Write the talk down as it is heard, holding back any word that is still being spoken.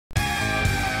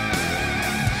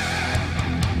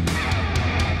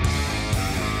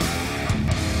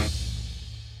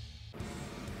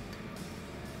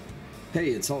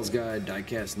Hey, it's Hallsguide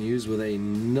Diecast News with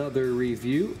another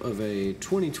review of a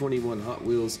 2021 Hot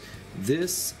Wheels.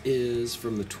 This is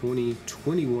from the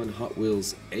 2021 Hot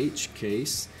Wheels H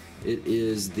case. It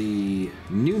is the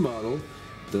new model,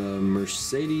 the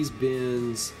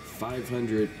Mercedes-Benz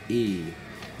 500E.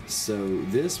 So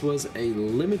this was a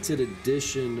limited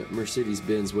edition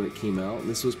Mercedes-Benz when it came out, and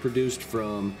this was produced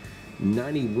from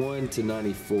 91 to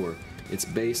 94. It's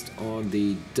based on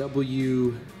the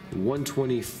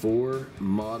W124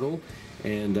 model,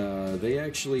 and they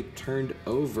actually turned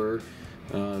over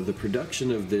the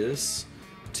production of this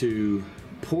to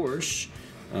Porsche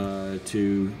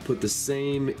to put the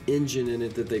same engine in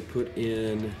it that they put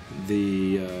in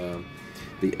the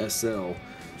SL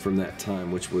from that time,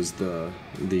 which was the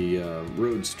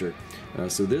Roadster.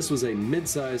 So this was a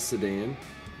mid-size sedan,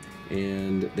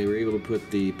 and they were able to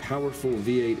put the powerful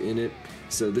V8 in it.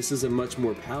 So this is a much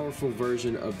more powerful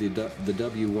version of the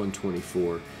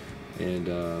W124, and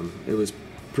it was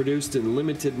produced in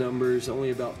limited numbers. Only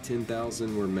about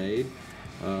 10,000 were made.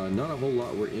 Not a whole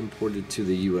lot were imported to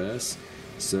the US,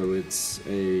 so it's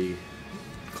a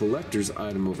collector's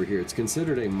item over here. It's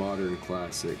considered a modern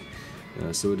classic.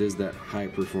 So it is that high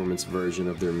performance version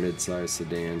of their mid-size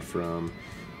sedan from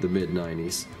the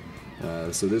mid-90s.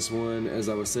 So this one, as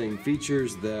I was saying,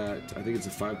 features that, I think it's a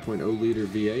 5.0 liter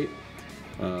V8.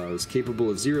 It's capable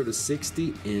of 0 to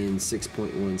 60 in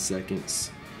 6.1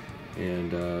 seconds,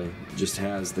 and just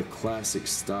has the classic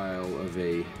style of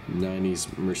a 90s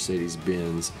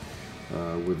Mercedes-Benz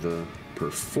with the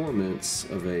performance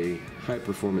of a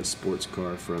high-performance sports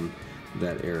car from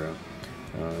that era.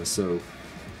 So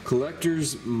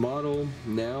collector's model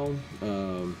now,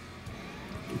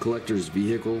 collector's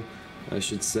vehicle, I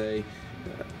should say.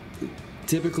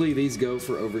 Typically these go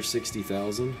for over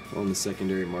 60,000 on the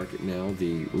secondary market now,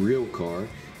 the real car.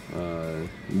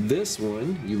 This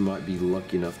one you might be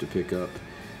lucky enough to pick up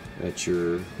at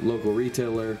your local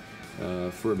retailer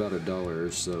for about $1 or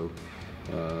so.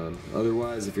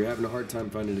 Otherwise, if you're having a hard time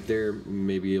finding it there, you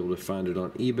may be able to find it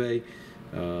on eBay.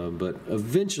 But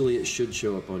eventually it should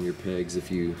show up on your pegs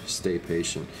if you stay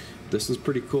patient. This is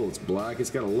pretty cool. It's black. It's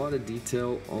got a lot of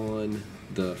detail on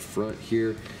the front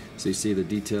here. So you see the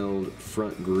detailed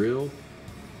front grille.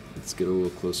 Let's get a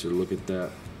little closer look at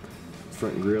that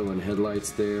front grille and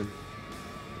headlights there.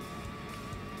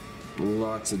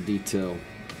 Lots of detail.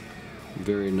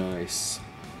 Very nice.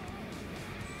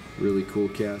 Really cool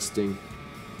casting.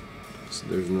 So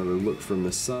there's another look from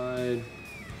the side.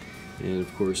 And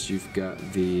of course you've got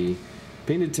the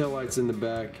painted taillights in the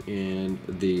back and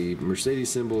the Mercedes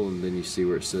symbol, and then you see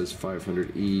where it says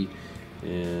 500E,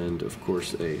 and of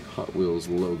course a Hot Wheels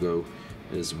logo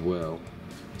as well.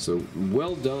 So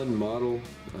well done model.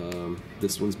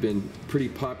 This one's been pretty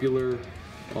popular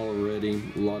already.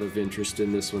 A lot of interest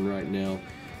in this one right now.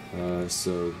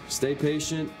 So stay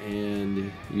patient,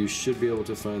 and you should be able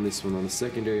to find this one on the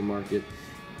secondary market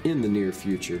in the near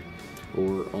future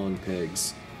or on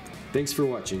pegs. Thanks for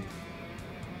watching.